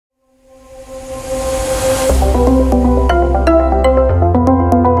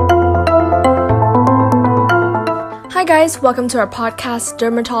guys, welcome to our podcast,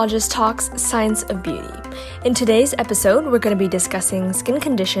 Dermatologist Talks Science of Beauty. In today's episode, we're going to be discussing skin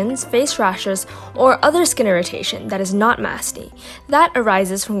conditions, face rashes, or other skin irritation that is not masty, that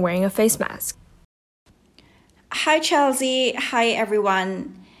arises from wearing a face mask. Hi Chelsea, hi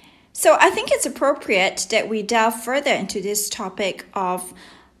everyone. So I think it's appropriate that we delve further into this topic of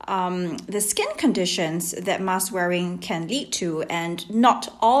the skin conditions that mask wearing can lead to, and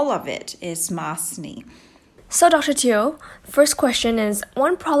not all of it is masty. So Dr. Teo, first question is,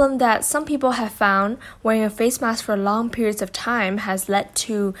 one problem that some people have found wearing a face mask for long periods of time has led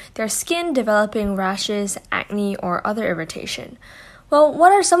to their skin developing rashes, acne, or other irritation. Well,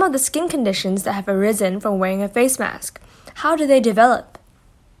 what are some of the skin conditions that have arisen from wearing a face mask? How do they develop?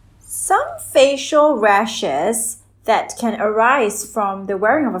 Some facial rashes that can arise from the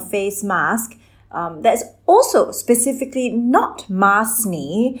wearing of a face mask that's also specifically not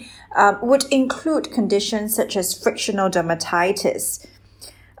masty would include conditions such as frictional dermatitis.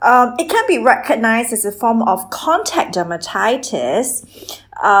 It can be recognized as a form of contact dermatitis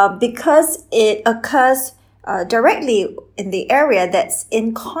because it occurs directly in the area that's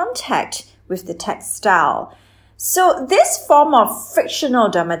in contact with the textile. So this form of frictional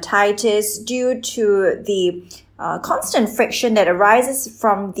dermatitis, due to the constant friction that arises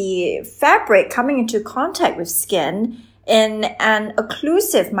from the fabric coming into contact with skin in an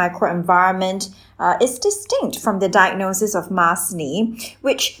occlusive microenvironment, is distinct from the diagnosis of masty,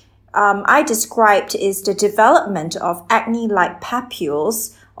 which I described is the development of acne-like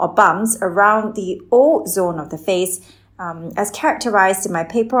papules or bumps around the O zone of the face, as characterized in my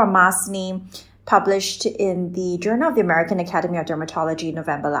paper on masty, published in the Journal of the American Academy of Dermatology in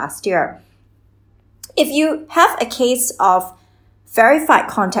November last year. If you have a case of verified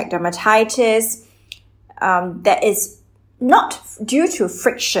contact dermatitis that is not due to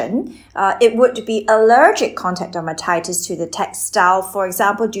friction, it would be allergic contact dermatitis to the textile, for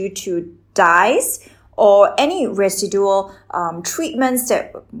example, due to dyes or any residual treatments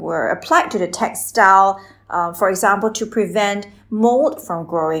that were applied to the textile, for example, to prevent mold from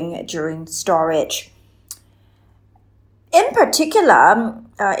growing during storage. In particular,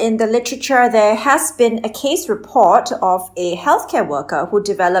 in the literature, there has been a case report of a healthcare worker who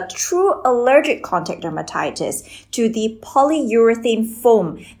developed true allergic contact dermatitis to the polyurethane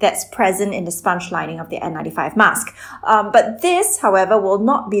foam that's present in the sponge lining of the N95 mask. But this, however, will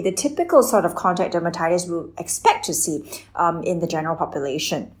not be the typical sort of contact dermatitis we'll expect to see in the general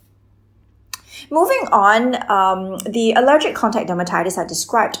population. Moving on, the allergic contact dermatitis I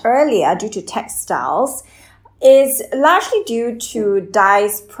described earlier due to textiles is largely due to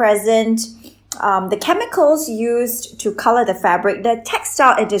dyes present, the chemicals used to color the fabric. The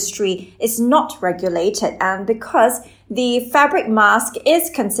textile industry is not regulated, and because the fabric mask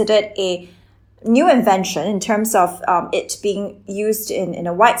is considered a new invention in terms of it being used in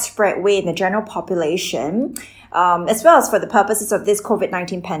a widespread way in the general population, as well as for the purposes of this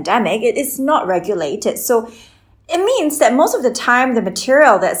COVID-19 pandemic, it is not regulated. So it means that most of the time, the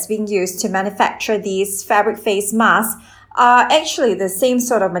material that's being used to manufacture these fabric face masks are actually the same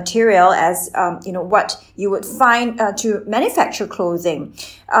sort of material as, what you would find to manufacture clothing.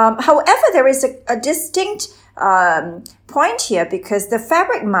 However, there is a distinct point here because the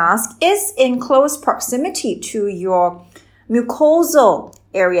fabric mask is in close proximity to your mucosal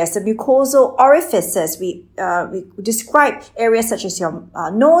areas, the mucosal orifices. We describe areas such as your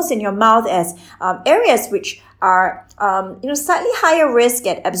nose and your mouth as areas which are slightly higher risk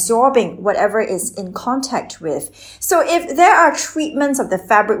at absorbing whatever is in contact with. So if there are treatments of the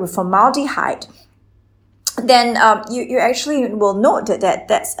fabric with formaldehyde, then you actually will note that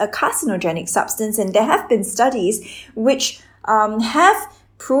that's a carcinogenic substance, and there have been studies which have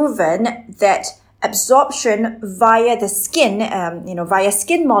proven that absorption via the skin, via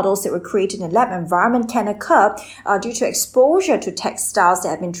skin models that were created in a lab environment can occur due to exposure to textiles that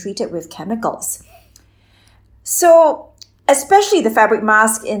have been treated with chemicals. So, especially the fabric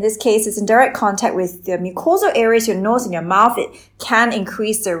mask in this case is in direct contact with the mucosal areas, your nose and your mouth. It can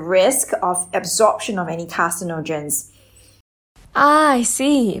increase the risk of absorption of any carcinogens. I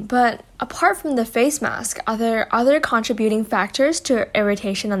see. But apart from the face mask, are there other contributing factors to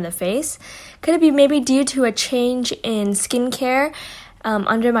irritation on the face? Could it be maybe due to a change in skincare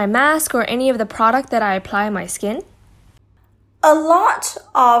under my mask or any of the product that I apply on my skin? A lot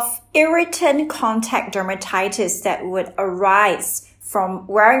of irritant contact dermatitis that would arise from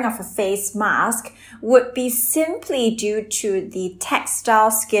wearing of a face mask would be simply due to the textile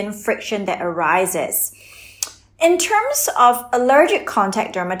skin friction that arises. In terms of allergic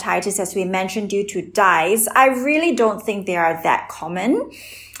contact dermatitis, as we mentioned, due to dyes, I really don't think they are that common.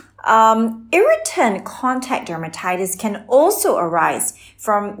 Irritant contact dermatitis can also arise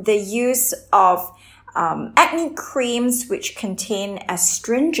from the use of acne creams which contain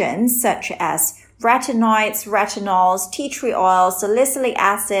astringents such as retinoids, retinols, tea tree oil, salicylic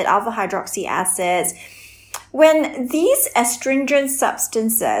acid, alpha hydroxy acids. When these astringent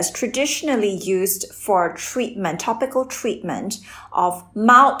substances traditionally used for treatment, topical treatment of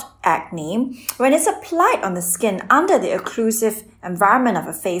mild acne, when it's applied on the skin under the occlusive environment of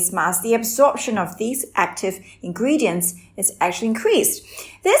a face mask, the absorption of these active ingredients is actually increased.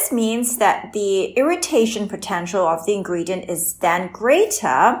 This means that the irritation potential of the ingredient is then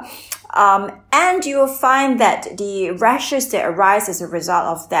greater, and you will find that the rashes that arise as a result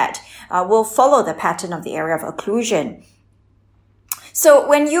of that will follow the pattern of the area of occlusion. So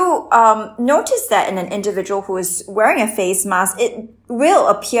when you notice that in an individual who is wearing a face mask, it will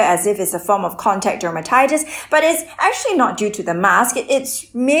appear as if it's a form of contact dermatitis, but it's actually not due to the mask.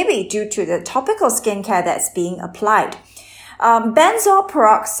 It's maybe due to the topical skincare that's being applied. Benzoyl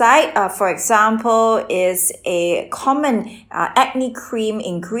peroxide, for example, is a common acne cream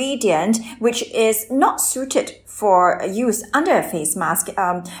ingredient which is not suited for use under a face mask,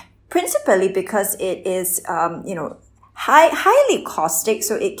 principally because it is, highly caustic,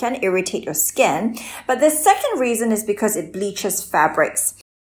 so it can irritate your skin. But the second reason is because it bleaches fabrics.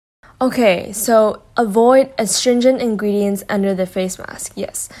 Okay, so avoid astringent ingredients under the face mask,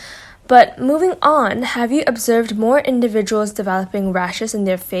 yes. But moving on, have you observed more individuals developing rashes in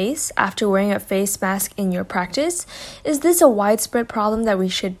their face after wearing a face mask in your practice? Is this a widespread problem that we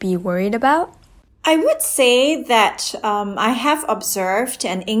should be worried about? I would say that I have observed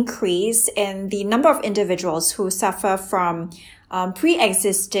an increase in the number of individuals who suffer from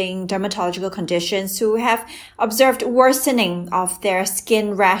pre-existing dermatological conditions who have observed worsening of their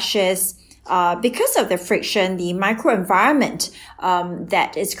skin rashes because of the friction, the microenvironment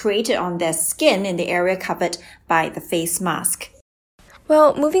that is created on their skin in the area covered by the face mask.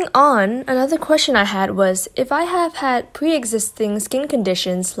 Well, moving on, another question I had was, if I have had pre-existing skin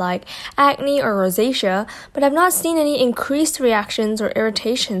conditions like acne or rosacea, but I've not seen any increased reactions or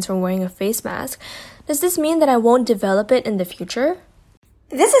irritations from wearing a face mask, does this mean that I won't develop it in the future?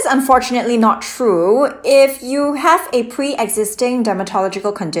 This is unfortunately not true. If you have a pre-existing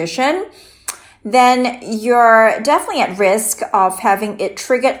dermatological condition, then you're definitely at risk of having it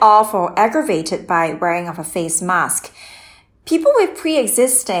triggered off or aggravated by wearing of a face mask. People with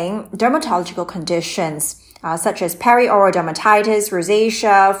pre-existing dermatological conditions, such as perioral dermatitis,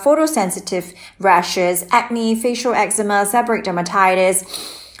 rosacea, photosensitive rashes, acne, facial eczema, seborrheic dermatitis.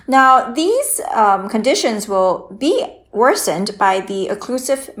 Now, these conditions will be worsened by the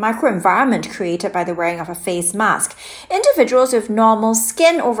occlusive microenvironment created by the wearing of a face mask. Individuals with normal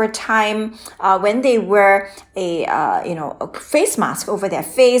skin over time, when they wear a face mask over their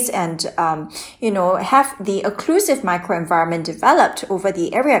face and have the occlusive microenvironment developed over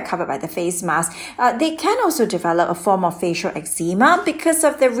the area covered by the face mask, they can also develop a form of facial eczema because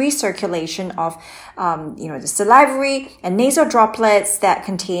of the recirculation of the salivary and nasal droplets that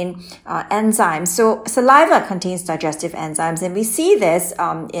contain enzymes. So saliva contains digestive enzymes, and we see this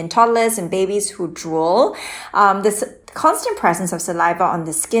in toddlers and babies who drool. This constant presence of saliva on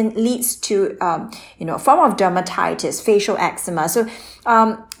the skin leads to a form of dermatitis, facial eczema. So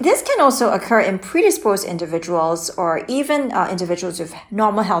this can also occur in predisposed individuals or even individuals with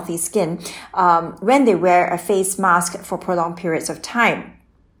normal healthy skin when they wear a face mask for prolonged periods of time.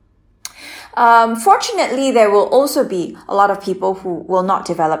 Fortunately, there will also be a lot of people who will not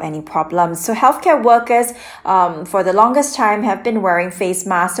develop any problems. So healthcare workers, for the longest time have been wearing face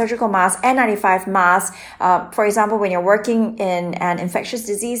masks, surgical masks, N95 masks. For example, when you're working in an infectious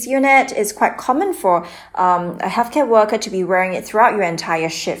disease unit, it's quite common for a healthcare worker to be wearing it throughout your entire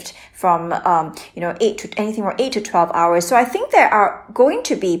shift from 8 to 12 hours. So I think there are going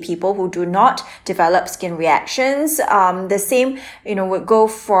to be people who do not develop skin reactions. The same would go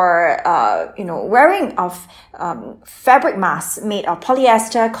for wearing of fabric masks made of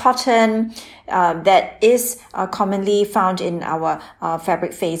polyester, cotton, that is commonly found in our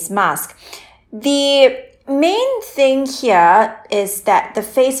fabric face mask. The main thing here is that the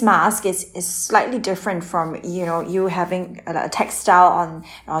face mask is slightly different from you having a textile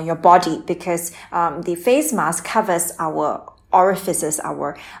on your body, because the face mask covers our orifices,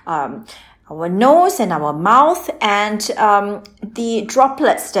 our nose and our mouth, and the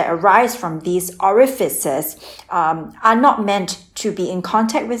droplets that arise from these orifices are not meant to be in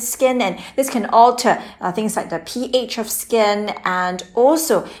contact with skin, and this can alter things like the pH of skin, and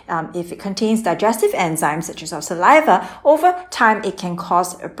also if it contains digestive enzymes such as our saliva, over time it can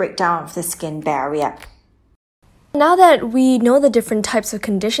cause a breakdown of the skin barrier. Now that we know the different types of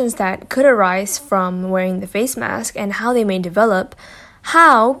conditions that could arise from wearing the face mask and how they may develop,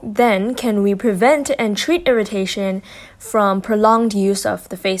 how then can we prevent and treat irritation from prolonged use of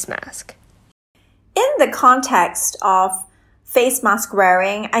the face mask? In the context of face mask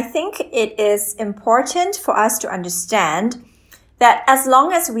wearing, I think it is important for us to understand that as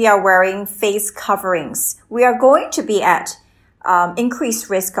long as we are wearing face coverings, we are going to be at increased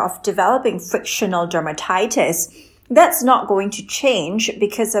risk of developing frictional dermatitis. That's not going to change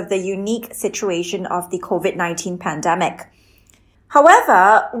because of the unique situation of the COVID-19 pandemic.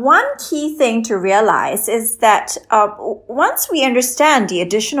 However, one key thing to realize is that once we understand the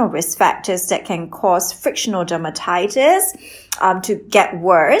additional risk factors that can cause frictional dermatitis to get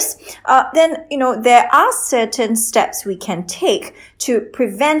worse, then there are certain steps we can take to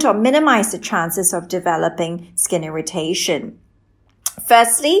prevent or minimize the chances of developing skin irritation.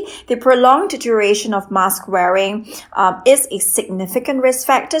 Firstly, the prolonged duration of mask wearing is a significant risk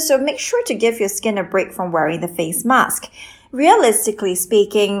factor, so make sure to give your skin a break from wearing the face mask. Realistically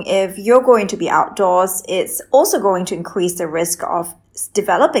speaking, if you're going to be outdoors, it's also going to increase the risk of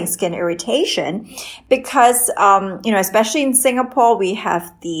developing skin irritation because, especially in Singapore, we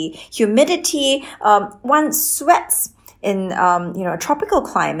have the humidity. One sweats in, a tropical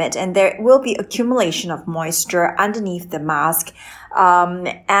climate, and there will be accumulation of moisture underneath the mask.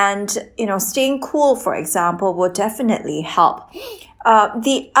 Staying cool, for example, will definitely help.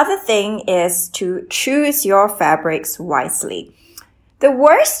 The other thing is to choose your fabrics wisely. The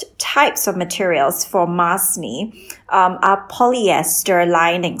worst types of materials for mask knee are polyester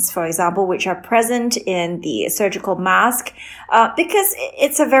linings, for example, which are present in the surgical mask because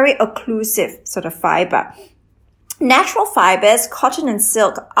it's a very occlusive sort of fiber. Natural fibers, cotton and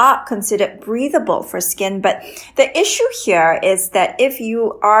silk, are considered breathable for skin, but the issue here is that if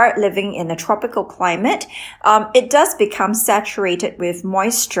you are living in a tropical climate, it does become saturated with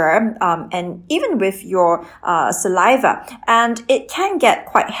moisture and even with your saliva, and it can get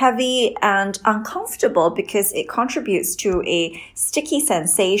quite heavy and uncomfortable because it contributes to a sticky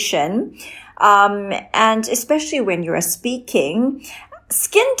sensation, and especially when you are speaking.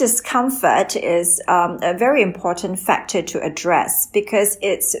 Skin discomfort is a very important factor to address because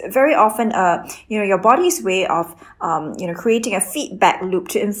it's very often your body's way of creating a feedback loop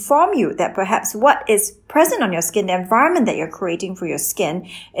to inform you that perhaps what is present on your skin, the environment that you're creating for your skin,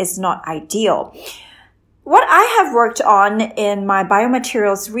 is not ideal. What I have worked on in my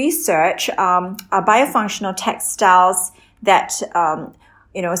biomaterials research are biofunctional textiles that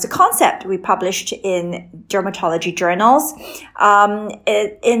it's a concept we published in dermatology journals.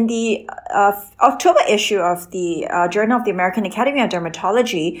 In the October issue of the Journal of the American Academy of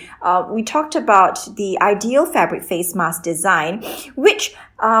Dermatology, we talked about the ideal fabric face mask design, which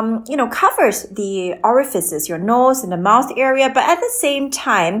covers the orifices, your nose and the mouth area, but at the same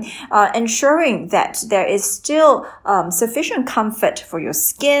time, ensuring that there is still sufficient comfort for your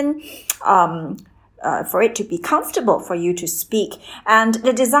skin, for it to be comfortable for you to speak. And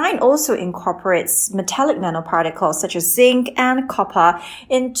the design also incorporates metallic nanoparticles such as zinc and copper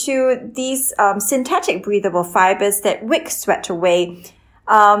into these synthetic breathable fibers that wick sweat away.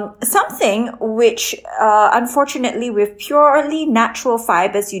 Something which, unfortunately, with purely natural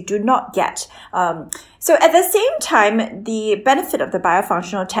fibers, you do not get. So at the same time, the benefit of the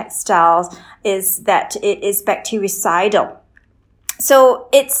biofunctional textiles is that it is bactericidal. So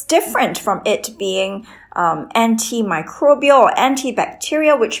it's different from it being antimicrobial or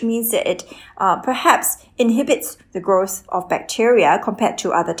antibacterial, which means that it perhaps inhibits the growth of bacteria compared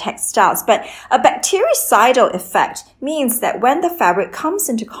to other textiles. But a bactericidal effect means that when the fabric comes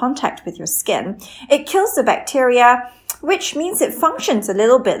into contact with your skin, it kills the bacteria, which means it functions a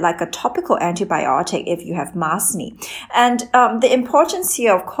little bit like a topical antibiotic if you have mask knee. And the importance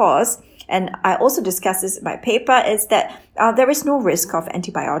here, of course, and I also discuss this in my paper, is that there is no risk of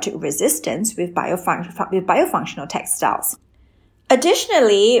antibiotic resistance with biofunctional textiles.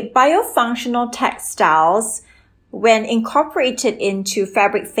 Additionally, biofunctional textiles, when incorporated into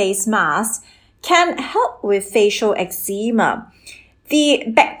fabric face masks, can help with facial eczema. The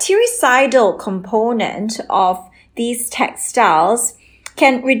bactericidal component of these textiles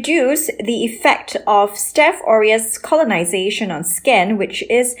can reduce the effect of Staph aureus colonization on skin, which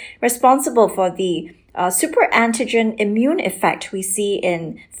is responsible for the superantigen immune effect we see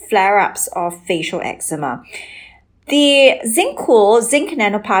in flare-ups of facial eczema. The ZinCool zinc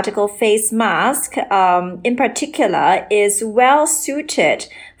nanoparticle face mask, in particular, is well suited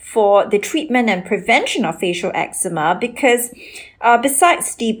for the treatment and prevention of facial eczema because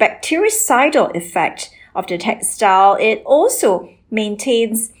besides the bactericidal effect of the textile, it also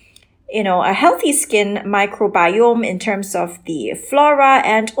maintains a healthy skin microbiome in terms of the flora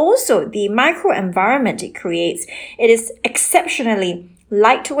and also the microenvironment it creates. It is exceptionally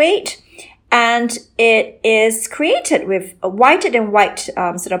lightweight, and it is created with a whiter-than-white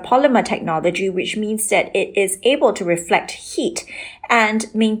sort of polymer technology, which means that it is able to reflect heat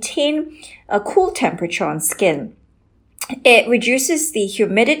and maintain a cool temperature on skin. It reduces the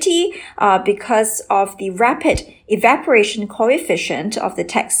humidity because of the rapid evaporation coefficient of the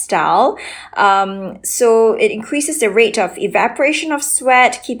textile. So it increases the rate of evaporation of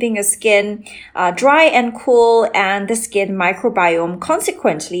sweat, keeping your skin dry and cool, and the skin microbiome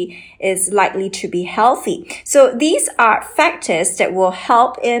consequently is likely to be healthy. So these are factors that will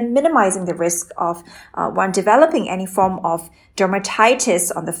help in minimizing the risk of one developing any form of dermatitis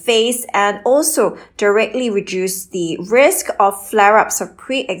on the face, and also directly reduce the risk of flare-ups of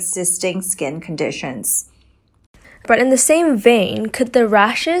pre-existing skin conditions. But in the same vein, could the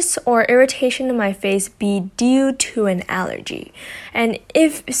rashes or irritation in my face be due to an allergy? And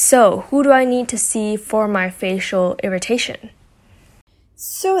if so, who do I need to see for my facial irritation?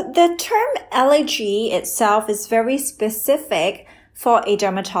 So the term allergy itself is very specific for a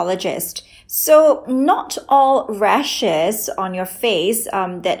dermatologist. So not all rashes on your face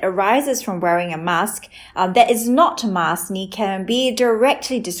that arises from wearing a mask that is not mask-ny can be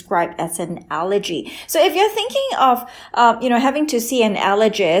directly described as an allergy. So if you're thinking of having to see an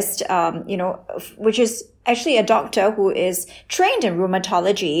allergist, which is actually a doctor who is trained in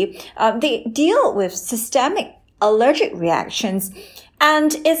rheumatology, they deal with systemic allergic reactions,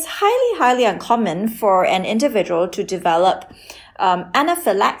 and it's highly uncommon for an individual to develop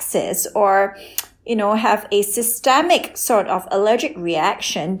anaphylaxis or, have a systemic sort of allergic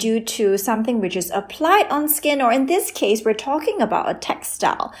reaction due to something which is applied on skin, or in this case, we're talking about a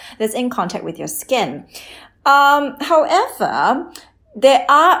textile that's in contact with your skin. However, there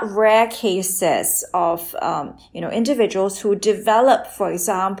are rare cases of, individuals who develop, for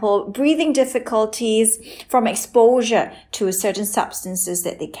example, breathing difficulties from exposure to certain substances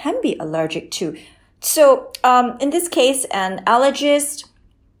that they can be allergic to. So, in this case, an allergist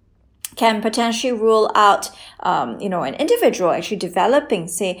can potentially rule out, an individual actually developing,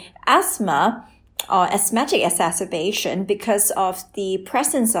 say, asthma or asthmatic exacerbation because of the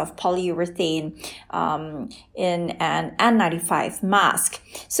presence of polyurethane in an N95 mask.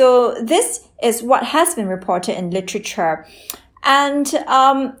 So this is what has been reported in literature. And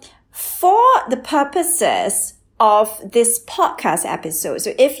for the purposes of this podcast episode,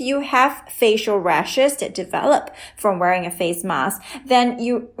 so if you have facial rashes that develop from wearing a face mask, then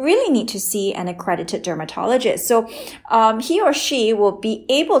you really need to see an accredited dermatologist. So he or she will be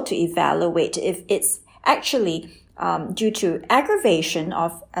able to evaluate if it's actually due to aggravation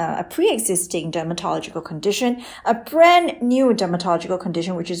of a pre-existing dermatological condition, a brand new dermatological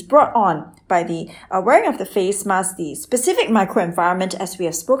condition which is brought on by the wearing of the face mask, the specific microenvironment as we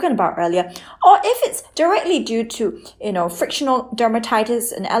have spoken about earlier, or if it's directly due to, frictional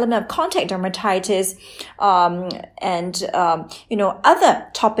dermatitis, an element of contact dermatitis, and other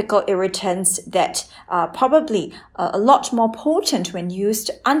topical irritants that are probably a lot more potent when used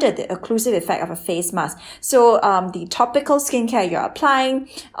under the occlusive effect of a face mask. So the topical skincare you're applying,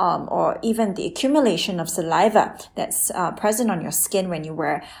 or even the accumulation of saliva that's present on your skin when you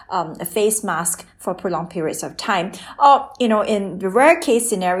wear a face mask for prolonged periods of time, or in the rare case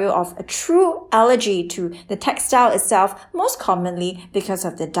scenario of a true allergy to the textile itself, most commonly because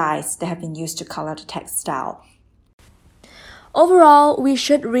of the dyes that have been used to color the textile. Overall, we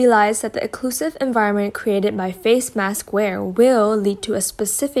should realize that the occlusive environment created by face mask wear will lead to a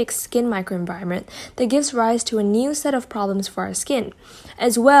specific skin microenvironment that gives rise to a new set of problems for our skin,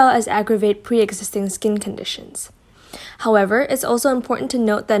 as well as aggravate pre-existing skin conditions. However, it's also important to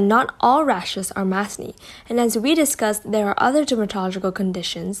note that not all rashes are mask-ny, and as we discussed, there are other dermatological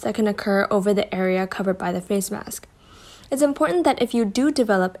conditions that can occur over the area covered by the face mask. It's important that if you do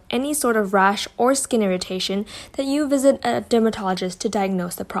develop any sort of rash or skin irritation, that you visit a dermatologist to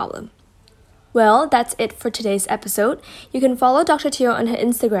diagnose the problem. Well, that's it for today's episode. You can follow Dr. Teo on her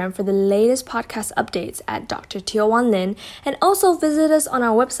Instagram for the latest podcast updates at Dr. Teo Wan Lin, and also visit us on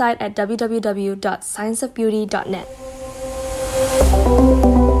our website at www.scienceofbeauty.net.